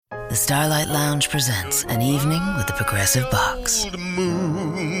the Starlight Lounge presents An Evening with the Progressive Box. Old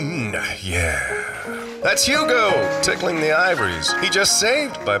moon, yeah. That's Hugo, tickling the ivories. He just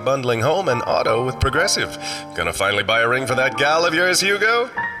saved by bundling home and auto with Progressive. Gonna finally buy a ring for that gal of yours, Hugo?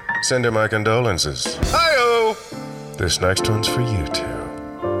 Send her my condolences. Hi-oh! This next one's for you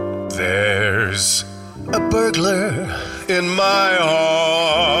two. There's a burglar in my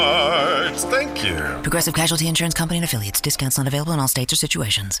heart. Thank you. Progressive Casualty Insurance Company and Affiliates. Discounts not available in all states or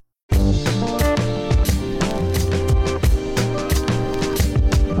situations.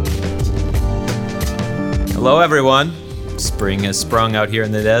 Hello, everyone. Spring has sprung out here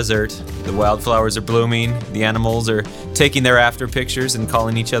in the desert. The wildflowers are blooming. The animals are taking their after pictures and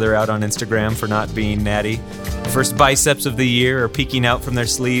calling each other out on Instagram for not being natty. The first biceps of the year are peeking out from their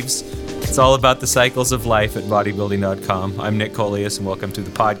sleeves. It's all about the cycles of life at bodybuilding.com. I'm Nick Coleus, and welcome to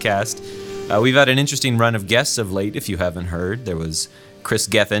the podcast. We've had an interesting run of guests of late, if you haven't heard. There was Chris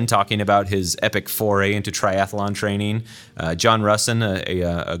Gethin talking about his epic foray into triathlon training. John Russin,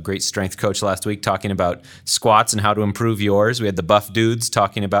 a great strength coach last week, talking about squats and how to improve yours. We had the Buff Dudes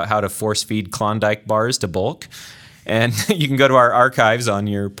talking about how to force feed Klondike bars to bulk. And you can go to our archives on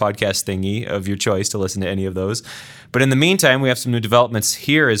your podcast thingy of your choice to listen to any of those. But in the meantime, we have some new developments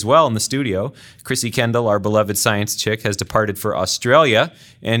here as well in the studio. Chrissy Kendall, our beloved science chick, has departed for Australia.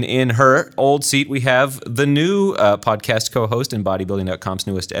 And in her old seat, we have the new podcast co-host and bodybuilding.com's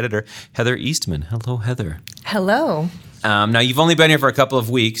newest editor, Heather Eastman. Hello, Heather. Hello. Now, you've only been here for a couple of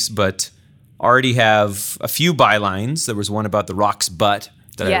weeks, but already have a few bylines. There was one about The Rock's butt.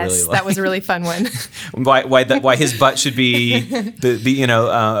 That I really like. That was a really fun one. why his butt should be should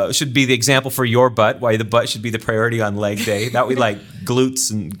be the example for your butt. Why the butt should be the priority on leg day. That we like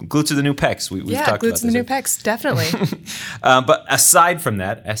glutes are the new pecs. We've talked about this. Glutes are the new pecs, definitely. But aside from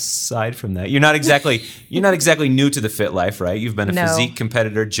that, you're not exactly new to the fit life, right? You've been a physique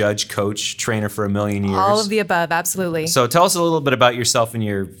competitor, judge, coach, trainer for a million years. All of the above, absolutely. So tell us a little bit about yourself and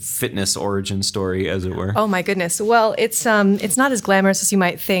your fitness origin story, as it were. Oh my goodness. Well, it's not as glamorous as you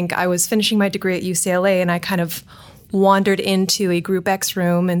might think. I was finishing my degree at UCLA, and I kind of wandered into a Group X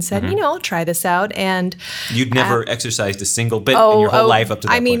room and said, I'll try this out. And you'd never exercised a single bit in your whole life up to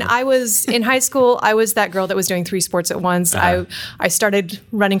that point. I was in high school. I was that girl that was doing 3 sports at once. I started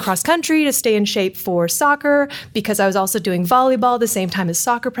running cross country to stay in shape for soccer because I was also doing volleyball the same time as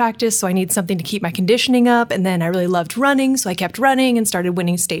soccer practice. So I need something to keep my conditioning up. And then I really loved running, so I kept running and started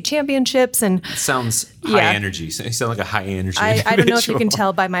winning state championships. And it sounds high energy. You sound like a high energy. I don't know if you can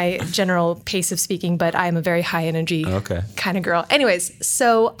tell by my general pace of speaking, but I'm a very high energy kind of girl. Anyways,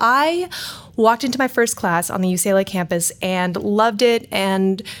 so I walked into my first class on the UCLA campus and loved it.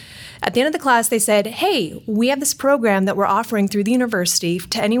 And at the end of the class, they said, hey, we have this program that we're offering through the university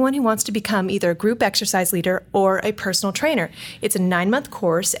to anyone who wants to become either a group exercise leader or a personal trainer. It's a 9-month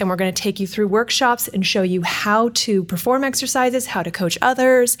course, and we're going to take you through workshops and show you how to perform exercises, how to coach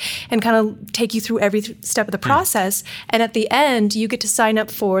others, and kind of take you through every step of the process. And at the end, you get to sign up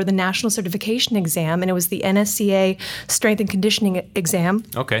for the national certification exam, and it was the NSCA Strength and Conditioning exam.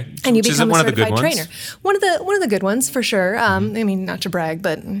 Okay. And you become a certified trainer. One of the good ones, for sure. I mean, not to brag,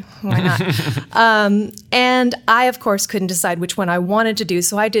 but why not? And I, of course, couldn't decide which one I wanted to do,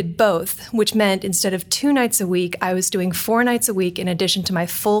 so I did both, which meant instead of 2 nights a week, I was doing 4 nights a week in addition to my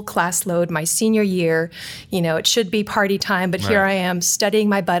full class load my senior year. It should be party time, but here I am studying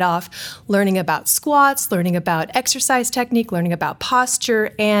my butt off, learning about squats, learning about exercise technique, learning about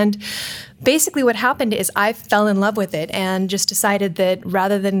posture, and basically what happened is I fell in love with it and just decided that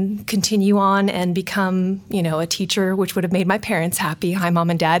rather than continue on and become, a teacher, which would have made my parents happy, hi, Mom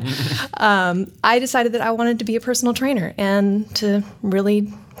and Dad, I decided that I wanted to be a personal trainer and to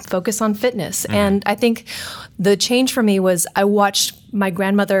really focus on fitness. And I think the change for me was I watched my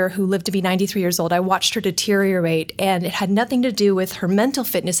grandmother, who lived to be 93 years old, I watched her deteriorate, and it had nothing to do with her mental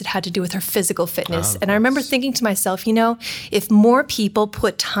fitness. It had to do with her physical fitness. And I remember thinking to myself, if more people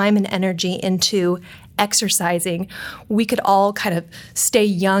put time and energy into exercising, we could all kind of stay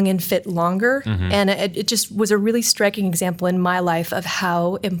young and fit longer. And it just was a really striking example in my life of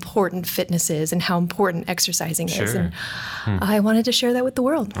how important fitness is and how important exercising is. And I wanted to share that with the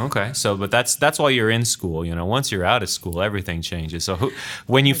world. Okay. So, but that's while you're in school. Once you're out of school, everything changes. So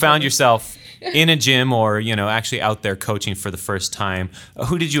when you found yourself in a gym or, actually out there coaching for the first time,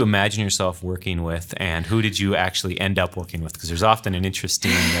 who did you imagine yourself working with, and who did you actually end up working with? Because there's often an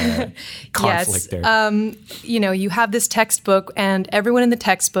interesting conflict there. You have this textbook, and everyone in the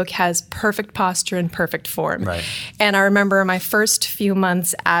textbook has perfect posture and perfect form. Right. And I remember my first few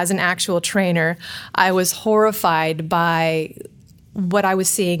months as an actual trainer, I was horrified by what I was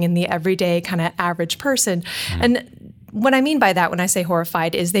seeing in the everyday kind of average person. And what I mean by that when I say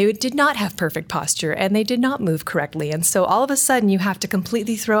horrified is they did not have perfect posture and they did not move correctly. And so all of a sudden you have to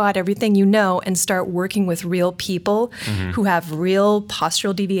completely throw out everything you know and start working with real people who have real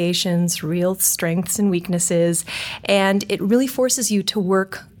postural deviations, real strengths and weaknesses. And it really forces you to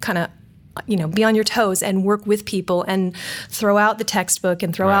work kind of be on your toes and work with people and throw out the textbook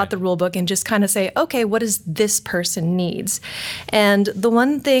and throw out the rule book and just kind of say, okay, what does this person needs? And the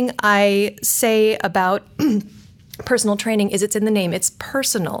one thing I say about personal training is it's in the name. It's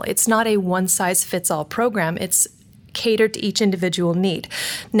personal. It's not a one-size-fits-all program. It's catered to each individual need.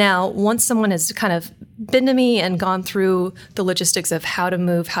 Now, once someone has kind of been to me and gone through the logistics of how to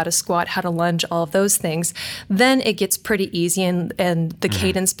move, how to squat, how to lunge, all of those things, then it gets pretty easy and the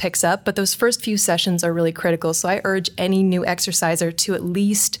cadence picks up. But those first few sessions are really critical. So I urge any new exerciser to at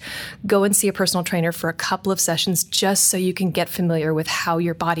least go and see a personal trainer for a couple of sessions just so you can get familiar with how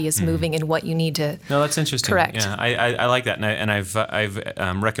your body is moving and what you need to No, that's interesting. correct. Yeah, I like that. And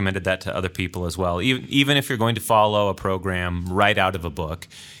I've recommended that to other people as well. Even if you're going to follow a program right out of a book,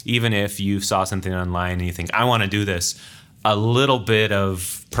 even if you saw something online and you think, I want to do this, a little bit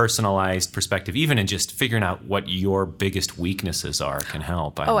of personalized perspective, even in just figuring out what your biggest weaknesses are, can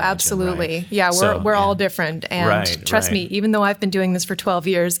help. I imagine, absolutely. right? Yeah, we're all different. And trust me, even though I've been doing this for 12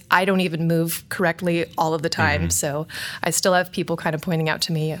 years, I don't even move correctly all of the time. So I still have people kind of pointing out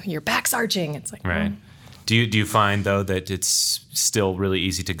to me, your back's arching. It's like, right. Do you find, though, that it's still really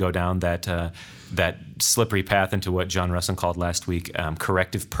easy to go down that slippery path into what John Rusin called last week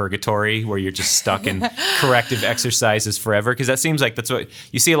corrective purgatory, where you're just stuck in corrective exercises forever? Because that seems like that's what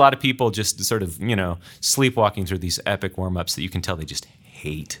you see a lot of people just sort of, sleepwalking through these epic warm-ups that you can tell they just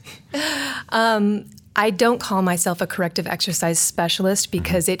hate. I don't call myself a corrective exercise specialist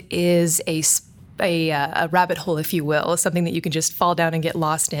because it is a rabbit hole, if you will, something that you can just fall down and get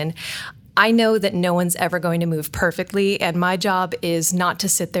lost in. I know that no one's ever going to move perfectly, and my job is not to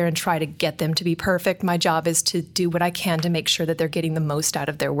sit there and try to get them to be perfect. My job is to do what I can to make sure that they're getting the most out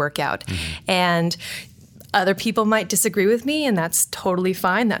of their workout. And other people might disagree with me, and that's totally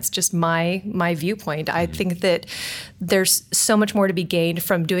fine. That's just my viewpoint. I think that there's so much more to be gained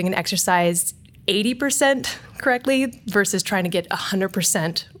from doing an exercise 80% correctly versus trying to get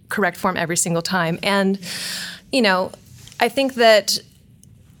 100% correct form every single time. And, I think that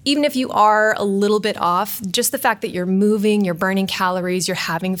even if you are a little bit off, just the fact that you're moving, you're burning calories, you're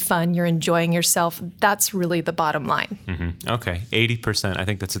having fun, you're enjoying yourself, that's really the bottom line. Okay, 80%. I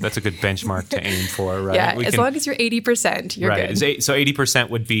think that's a good benchmark to aim for, right? Yeah, long as you're 80%, you're good. So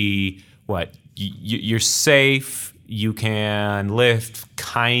 80% would be what? You're safe, you can lift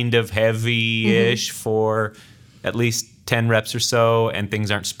kind of heavy-ish for at least 10 reps or so, and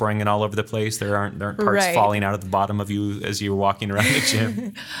things aren't spraying all over the place. There aren't parts falling out of the bottom of you as you're walking around the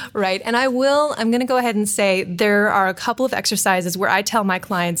gym. Right. And I'm going to go ahead and say there are a couple of exercises where I tell my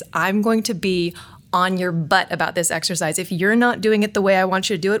clients, I'm going to be on your butt about this exercise. If you're not doing it the way I want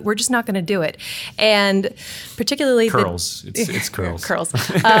you to do it, we're just not going to do it. And particularly curls. It's curls. Curls.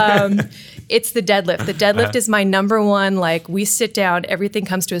 It's the deadlift. The deadlift is my number one. Like, we sit down, everything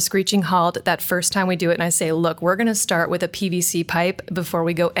comes to a screeching halt that first time we do it. And I say, look, we're going to start with a PVC pipe before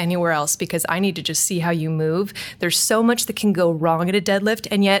we go anywhere else, because I need to just see how you move. There's so much that can go wrong at a deadlift,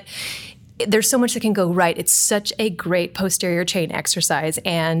 and yet there's so much that can go right. It's such a great posterior chain exercise,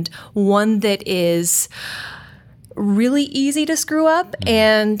 and one that is really easy to screw up,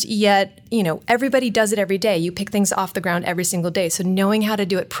 and yet, everybody does it every day. You pick things off the ground every single day. So knowing how to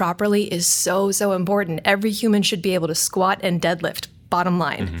do it properly is so, so important. Every human should be able to squat and deadlift, bottom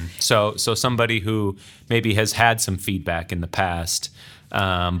line. So somebody who maybe has had some feedback in the past,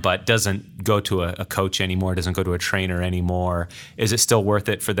 but doesn't go to a coach anymore, doesn't go to a trainer anymore, is it still worth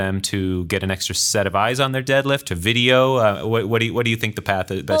it for them to get an extra set of eyes on their deadlift, to video? What do you think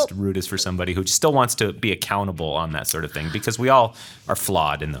the best route is for somebody who just still wants to be accountable on that sort of thing? Because we all are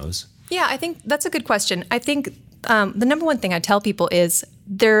flawed in those. Yeah, I think that's a good question. I think the number one thing I tell people is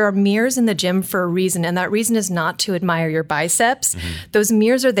there are mirrors in the gym for a reason, and that reason is not to admire your biceps. Those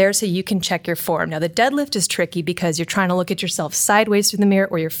mirrors are there so you can check your form. Now, the deadlift is tricky because you're trying to look at yourself sideways through the mirror,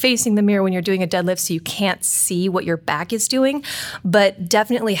 or you're facing the mirror when you're doing a deadlift, so you can't see what your back is doing. But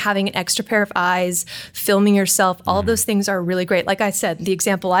definitely having an extra pair of eyes, filming yourself, all of those things are really great. Like I said, the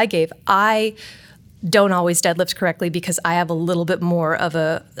example I gave, I don't always deadlift correctly because I have a little bit more of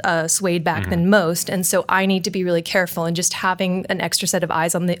a swayed back than most, and so I need to be really careful. And just having an extra set of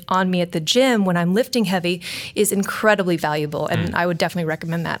eyes on me at the gym when I'm lifting heavy is incredibly valuable, and I would definitely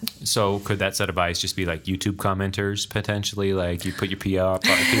recommend that. So could that set of eyes just be like YouTube commenters potentially? Like you put your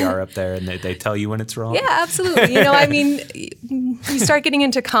PR up there and they tell you when it's wrong? Yeah, absolutely. You start getting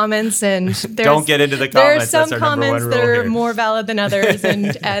into comments, and don't get into the comments. There are some That's our number one comments rule that are here. more valid than others,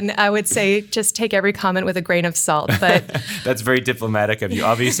 and I would say just take every comment with a grain of salt. But that's very diplomatic of you.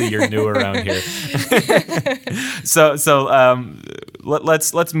 Obviously, you're new around here. So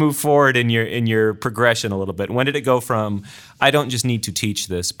let's move forward in your progression a little bit. When did it go from I don't just need to teach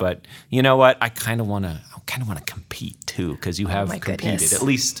this, but you know what, I kind of want to compete too, because you have competed at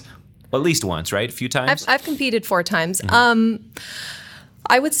least once, right? A few times. I've competed 4 times.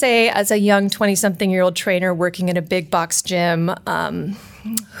 I would say as a young 20-something-year-old trainer working in a big box gym,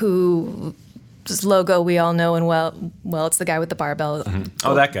 whose logo we all know and well, it's the guy with the barbell.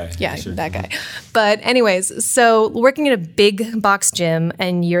 Oh, that guy. Yeah, sure. that guy. But anyways, so working in a big box gym,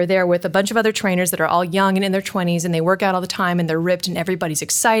 and you're there with a bunch of other trainers that are all young and in their 20s, and they work out all the time, and they're ripped, and everybody's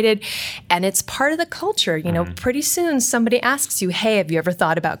excited, and it's part of the culture. Pretty soon somebody asks you, hey, have you ever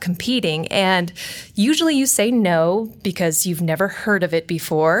thought about competing? And usually you say no because you've never heard of it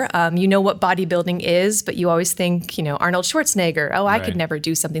before. You know what bodybuilding is, but you always think, Arnold Schwarzenegger. Oh, I could never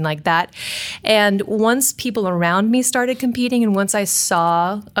do something like that. And once people around me started competing, and once I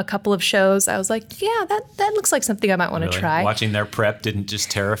saw a couple of shows, I was like, yeah, that looks like something I might want to try. Watching their prep didn't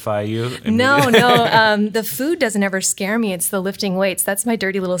just terrify you? No. The food doesn't ever scare me. It's the lifting weights. That's my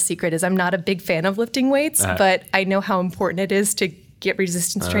dirty little secret, is I'm not a big fan of lifting weights, but I know how important it is to get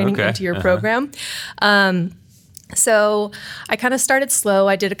resistance training into your program. So I kind of started slow.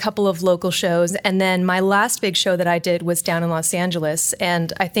 I did a couple of local shows, and then my last big show that I did was down in Los Angeles.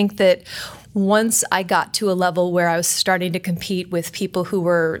 And I think that once I got to a level where I was starting to compete with people who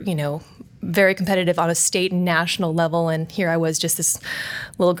were, very competitive on a state and national level, and here I was, just this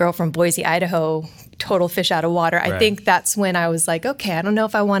little girl from Boise, Idaho, total fish out of water. Right. I think that's when I was like, okay, I don't know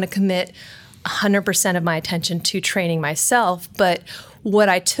if I want to commit 100% of my attention to training myself, but what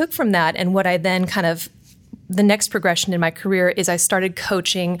I took from that, and what I then the next progression in my career, is I started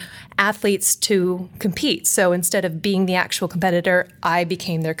coaching athletes to compete. So instead of being the actual competitor, I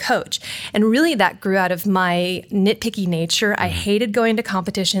became their coach. And really that grew out of my nitpicky nature. I hated going to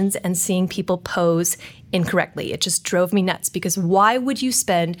competitions and seeing people pose incorrectly. It just drove me nuts, because why would you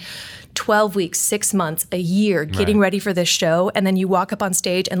spend 12 weeks, 6 months, a year getting ready for this show, and then you walk up on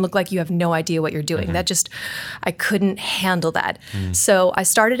stage and look like you have no idea what you're doing? I couldn't handle that. So I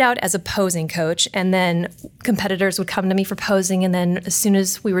started out as a posing coach, and then competitors would come to me for posing, and then as soon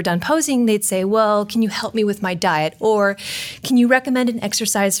as we were done posing, they'd say, well, can you help me with my diet? Or can you recommend an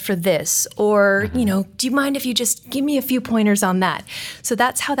exercise for this? Or, do you mind if you just give me a few pointers on that? So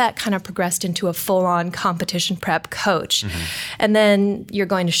that's how that kind of progressed into a full-on competition prep coach. And then you're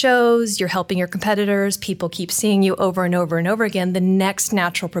going to shows, you're helping your competitors, people keep seeing you over and over and over again. The next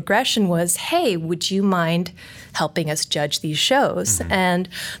natural progression was, hey, would you mind helping us judge these shows? And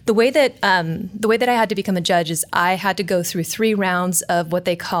the way that I had to become a judge is I had to go through 3 rounds of what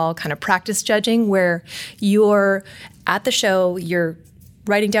they call kind of practice judging, where you're at the show, you're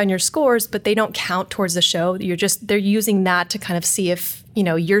writing down your scores, but they don't count towards the show. They're using that to kind of see if,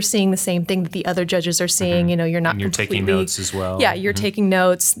 you're seeing the same thing that the other judges are seeing. You're not and you're completely, taking notes as well. Yeah, you're taking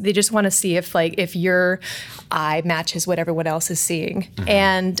notes. They just want to see if your eye matches what everyone else is seeing.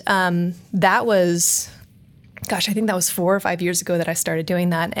 And that was, I think that was 4 or 5 years ago that I started doing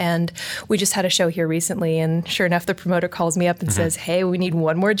that. And we just had a show here recently, and sure enough, the promoter calls me up and says, hey, we need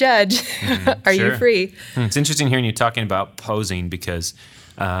one more judge. Are you free? It's interesting hearing you talking about posing, because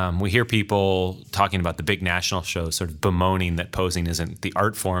we hear people talking about the big national shows, sort of bemoaning that posing isn't the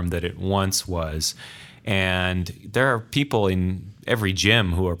art form that it once was. And there are people in every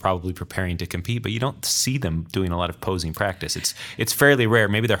gym who are probably preparing to compete, but you don't see them doing a lot of posing practice. It's fairly rare.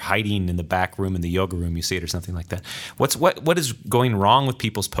 Maybe they're hiding in the back room in the yoga room, you see it, or something like that. What is going wrong with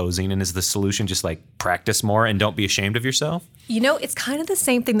people's posing, and is the solution just like practice more and don't be ashamed of yourself? It's kind of the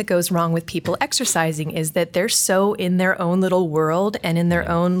same thing that goes wrong with people exercising, is that they're so in their own little world and in their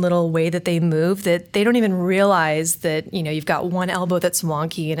own little way that they move that they don't even realize that, you've got one elbow that's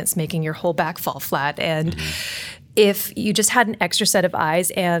wonky and it's making your whole back fall flat. And if you just had an extra set of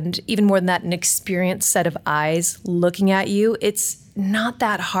eyes, and even more than that, an experienced set of eyes looking at you, it's not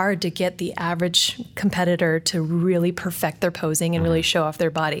that hard to get the average competitor to really perfect their posing and really show off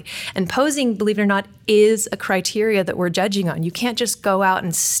their body. And posing, believe it or not, is a criteria that we're judging on. You can't just go out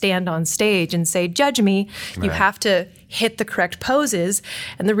and stand on stage and say, judge me. You have to hit the correct poses.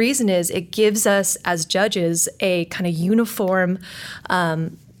 And the reason is it gives us as judges a kind of uniform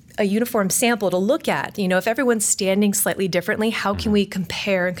sample to look at. If everyone's standing slightly differently, how can we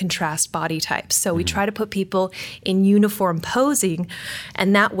compare and contrast body types? So we try to put people in uniform posing,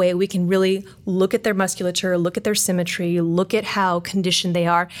 and that way we can really look at their musculature, look at their symmetry, look at how conditioned they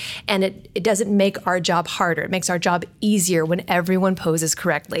are, and it doesn't make our job harder. It makes our job easier when everyone poses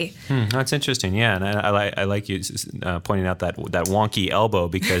correctly. That's interesting, yeah, and I like you pointing out that wonky elbow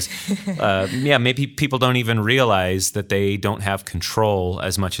because, maybe people don't even realize that they don't have control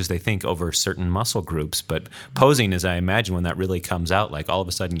as much as they think over certain muscle groups, but posing is, I imagine, when that really comes out, like all of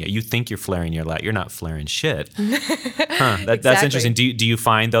a sudden, you think you're flaring your lat, you're not flaring shit. That's interesting. Do you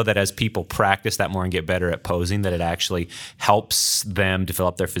find, though, that as people practice that more and get better at posing, that it actually helps them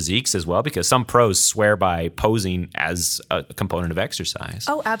develop their physiques as well? Because some pros swear by posing as a component of exercise.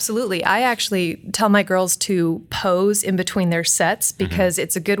 Oh, absolutely. I actually tell my girls to pose in between their sets because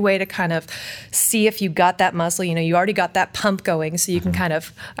it's a good way to kind of see if you got that muscle. You already got that pump going, so you can kind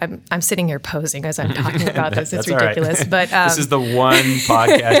of, I'm sitting here posing as I'm talking about this. It's ridiculous, right. But this is the one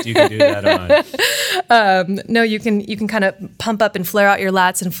podcast you can do that on. No, you can kind of pump up and flare out your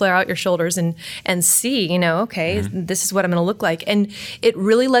lats and flare out your shoulders and see, this is what I'm going to look like. And it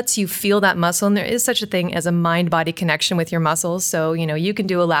really lets you feel that muscle. And there is such a thing as a mind-body connection with your muscles. So, you can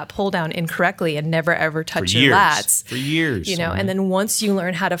do a lat pull down incorrectly and never ever touch your lats. For years. And then once you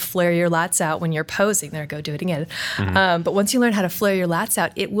learn how to flare your lats out when you're posing, there, go do it again. But once you learn how to flare your lats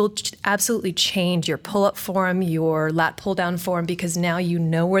out, it will absolutely change your pull-up form, your lat pull-down form, because now you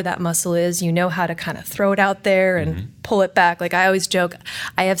know where that muscle is. You know how to kind of throw it out there and pull it back. Like I always joke,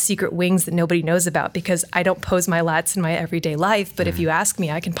 I have secret wings that nobody knows about because I don't pose my lats in my everyday life. But if you ask me,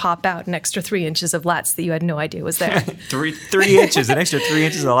 I can pop out an extra 3 inches of lats that you had no idea was there. three inches, an extra 3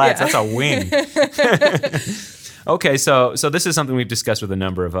 inches of lats. Yeah. That's a wing. Okay, so this is something we've discussed with a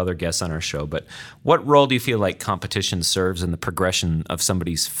number of other guests on our show, but what role do you feel like competition serves in the progression of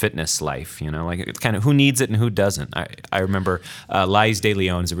somebody's fitness life? Like it's kind of who needs it and who doesn't. I remember Liz De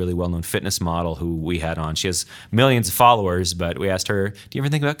Leon is a really well-known fitness model who we had on. She has millions of followers, but we asked her, do you ever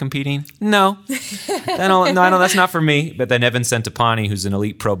think about competing? No. No, that's not for me. But then Evan Centopani, who's an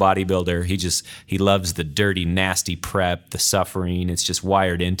elite pro bodybuilder, he loves the dirty, nasty prep, the suffering. It's just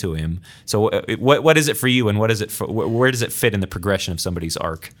wired into him. So what is it for you, and what is it where does it fit in the progression of somebody's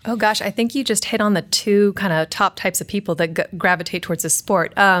arc? Oh gosh, I think you just hit on the two kind of top types of people that gravitate towards this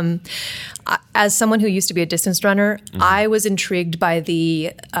sport. As someone who used to be a distance runner, I was intrigued by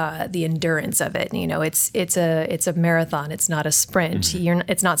the endurance of it. It's a marathon. It's not a sprint.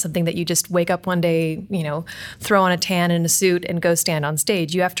 It's not something that you just wake up one day, throw on a tan and a suit and go stand on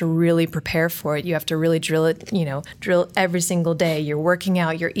stage. You have to really prepare for it. You have to really drill it. Drill every single day. You're working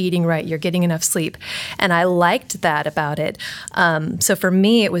out. You're eating right. You're getting enough sleep, and I liked that about it. So for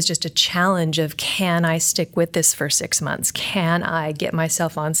me, it was just a challenge of, can I stick with this for 6 months? Can I get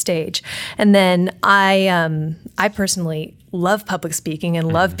myself on stage? And then I personally love public speaking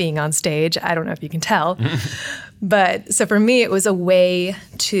and love being on stage. I don't know if you can tell. But so for me, it was a way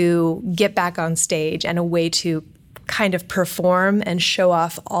to get back on stage and a way to kind of perform and show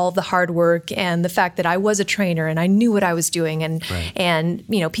off all the hard work and the fact that I was a trainer and I knew what I was doing, and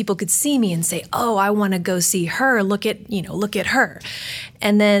people could see me and say, "Oh, I want to go see her. Look at her."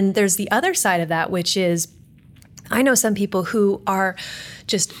 And then there's the other side of that, which is I know some people who are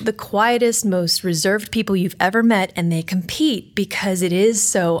just the quietest, most reserved people you've ever met, and they compete because it is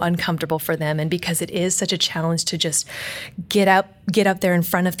so uncomfortable for them and because it is such a challenge to just get up there in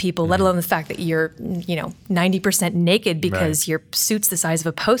front of people, let alone the fact that you're, 90% naked because your suit's the size of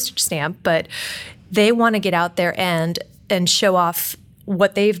a postage stamp, but they want to get out there and show off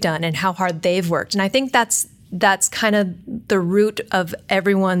what they've done and how hard they've worked. And I think that's kind of the root of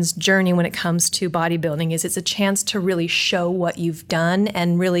everyone's journey when it comes to bodybuilding. Is it's a chance to really show what you've done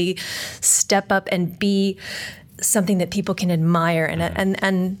and really step up and be something that people can admire.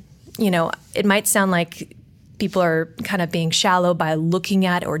 And it might sound like people are kind of being shallow by looking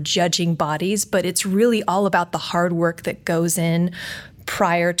at or judging bodies, but it's really all about the hard work that goes in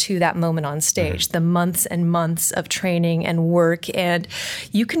prior to that moment on stage, the months and months of training and work. And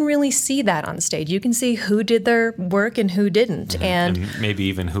you can really see that on stage. You can see who did their work and who didn't. And maybe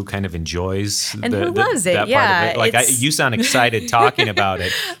even who kind of enjoys and who loves it. That part of it. You sound excited talking about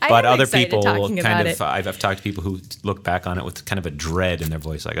it, but other people kind of, I've talked to people who look back on it with kind of a dread in their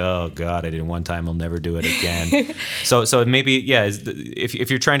voice, like, oh God, I did it one time, I'll never do it again. So maybe, if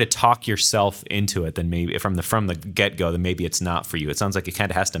you're trying to talk yourself into it, then maybe from the get-go, then maybe it's not for you. It sounds like it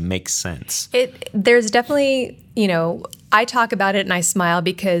kind of has to make sense. There's definitely, I talk about it and I smile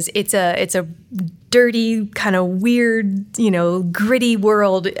because it's a dirty, kind of weird, gritty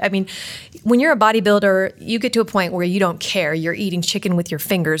world. I mean, when you're a bodybuilder, you get to a point where you don't care. You're eating chicken with your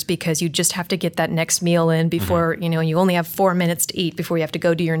fingers because you just have to get that next meal in before, you only have 4 minutes to eat before you have to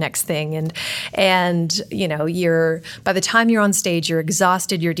go do your next thing. And you're, by the time you're on stage, you're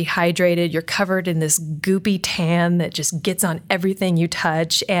exhausted, you're dehydrated, you're covered in this goopy tan that just gets on everything you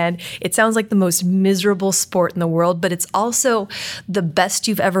touch. And it sounds like the most miserable sport in the world, but it's also the best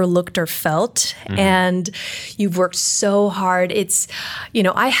you've ever looked or felt. And you've worked so hard. It's,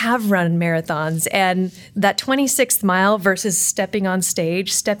 I have run marathons, and that 26th mile versus stepping on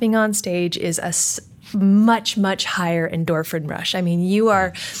stage is a much, much higher endorphin rush. I mean,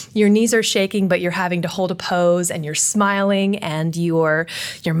 your knees are shaking, but you're having to hold a pose, and you're smiling, and your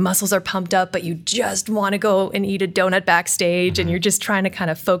muscles are pumped up, but you just want to go and eat a donut backstage, and you're just trying to kind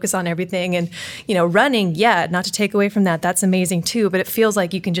of focus on everything. And, running, not to take away from that, that's amazing too, but it feels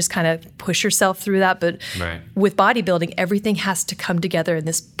like you can just kind of push yourself through that. But with bodybuilding, everything has to come together in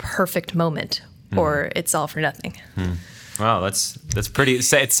this perfect moment, or it's all for nothing. Wow, that's pretty.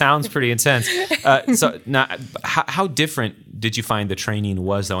 It sounds pretty intense. So now, how different did you find the training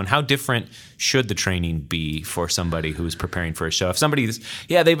was, though, and how different should the training be for somebody who's preparing for a show? If somebody's,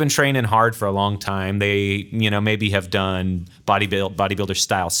 they've been training hard for a long time. They, maybe have done bodybuilder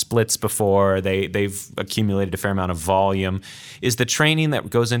style splits before. They've accumulated a fair amount of volume. Is the training that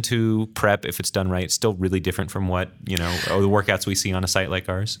goes into prep, if it's done right, still really different from what the workouts we see on a site like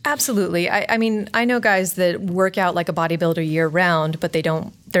ours? Absolutely. I mean, I know guys that work out like a bodybuilder year round, but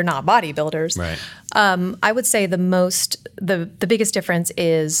they're not bodybuilders. Right. I would say the biggest difference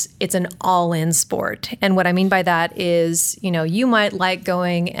is it's an all-in sport. And what I mean by that is, you might like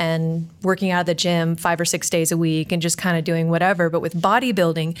going and working out of the gym 5 or 6 days a week and just kind of doing whatever. But with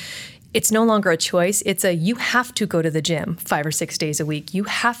bodybuilding, it's no longer a choice. You have to go to the gym 5 or 6 days a week. You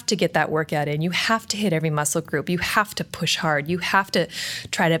have to get that workout in. You have to hit every muscle group. You have to push hard. You have to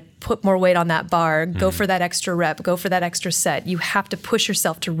try to put more weight on that bar, go for that extra rep, go for that extra set. You have to push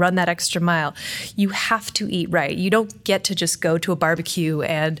yourself to run that extra mile. You have to eat right. You don't get to just go to a barbecue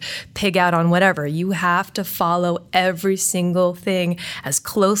and pig out on whatever. You have to follow every single thing as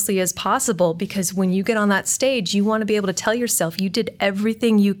closely as possible, because when you get on that stage, you want to be able to tell yourself you did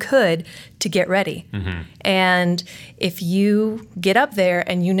everything you could to get ready. And if you get up there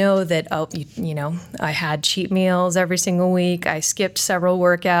and you know that, I had cheat meals every single week, I skipped several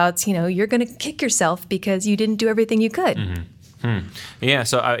workouts, you're going to kick yourself because you didn't do everything you could. Yeah,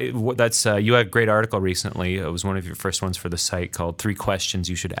 so that's you had a great article recently. It was one of your first ones for the site called 3 Questions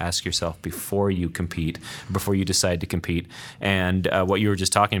You Should Ask Yourself Before You Decide to Compete. And what you were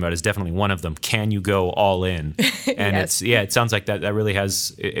just talking about is definitely one of them. Can you go all in? And Yes. it sounds like that really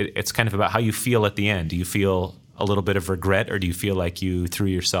has, it's kind of about how you feel at the end. Do you feel a little bit of regret, or do you feel like you threw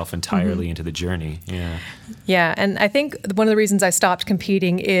yourself entirely into the journey? Yeah, and I think one of the reasons I stopped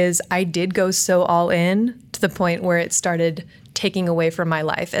competing is I did go so all in to the point where it started taking away from my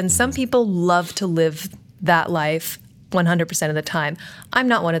life. And some people love to live that life 100% of the time. I'm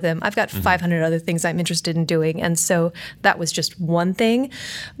not one of them. I've got 500 other things I'm interested in doing. And so that was just one thing.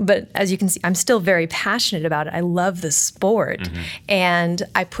 But as you can see, I'm still very passionate about it. I love the sport. And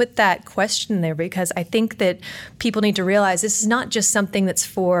I put that question there because I think that people need to realize this is not just something that's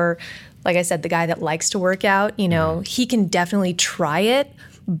for, like I said, the guy that likes to work out. He can definitely try it,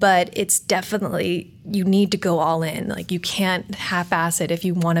 but it's definitely, you need to go all in. Like, you can't half-ass it if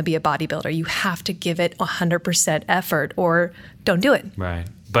you want to be a bodybuilder. You have to give it 100% effort, or don't do it. Right.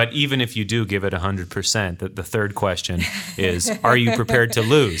 But even if you do give it 100%, the third question is, are you prepared to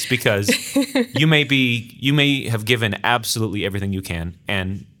lose? Because you may have given absolutely everything you can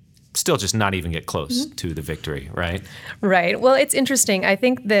and still just not even get close to the victory, right? Right. Well, it's interesting. I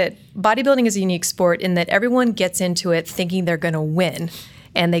think that bodybuilding is a unique sport in that everyone gets into it thinking they're going to win.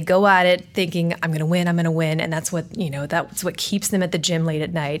 And they go at it thinking, I'm going to win. And that's what, that's what keeps them at the gym late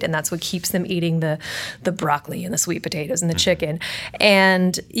at night. And that's what keeps them eating the broccoli and the sweet potatoes and the chicken.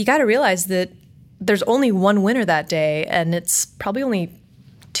 And you got to realize that there's only one winner that day. And it's probably only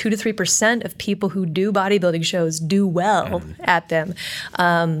 2 to 3% of people who do bodybuilding shows do well at them.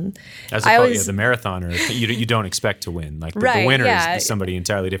 As opposed to the marathoner, you don't expect to win. Like the winner is somebody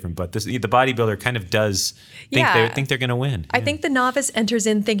entirely different. But the bodybuilder kind of does think they're going to win. I think the novice enters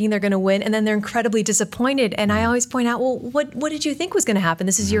in thinking they're going to win, and then they're incredibly disappointed. And I always point out, well, what did you think was going to happen?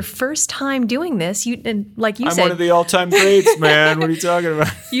 This is your first time doing this. I'm one of the all-time greats, man. What are you talking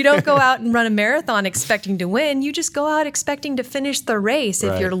about? You don't go out and run a marathon expecting to win. You just go out expecting to finish the race.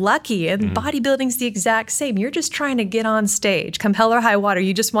 If you're lucky. And bodybuilding's the exact same. You're just trying to get on stage. Come hell or high water,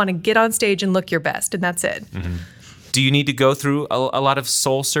 you just want to get on stage and look your best, and that's it. Do you need to go through a lot of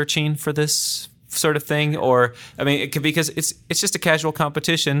soul searching for this sort of thing, or I mean, it could, because it's just a casual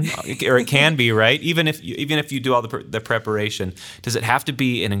competition, or it can be, right? Even if you do all the preparation, does it have to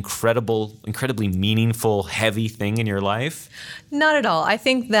be an incredibly meaningful, heavy thing in your life? Not at all. I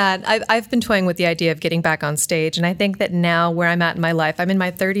think that I've been toying with the idea of getting back on stage, and I think that now where I'm at in my life, I'm in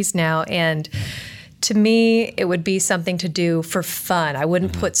my 30s now, and to me, it would be something to do for fun. I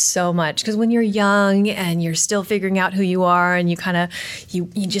wouldn't put so much, because when you're young and you're still figuring out who you are, and you kind of,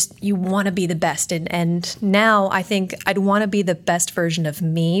 you want to be the best. And now I think I'd want to be the best version of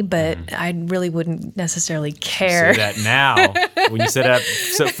me, but I really wouldn't necessarily care. Say that now. When you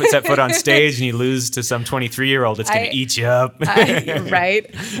set foot on stage and you lose to some 23-year-old, it's going to eat you up. Right?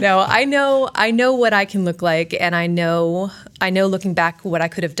 No, I know what I can look like, and I know looking back what I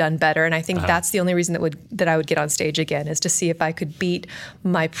could have done better. And I think that's the only reason that I would get on stage again, is to see if I could beat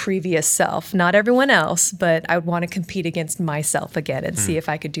my previous self. Not everyone else, but I would want to compete against myself again and see if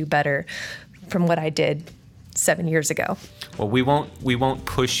I could do better from what I did 7 years ago. Well, we won't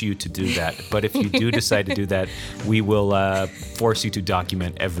push you to do that, but if you do decide to do that, we will force you to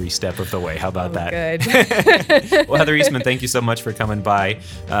document every step of the way. How about that? Good. Well, Heather Eastman, thank you so much for coming by.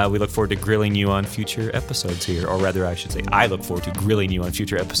 We look forward to grilling you on future episodes here, or rather, I should say, I look forward to grilling you on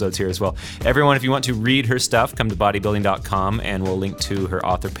future episodes here as well. Everyone, if you want to read her stuff, come to bodybuilding.com, and we'll link to her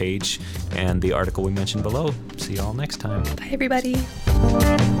author page and the article we mentioned below. See you all next time. Bye, everybody.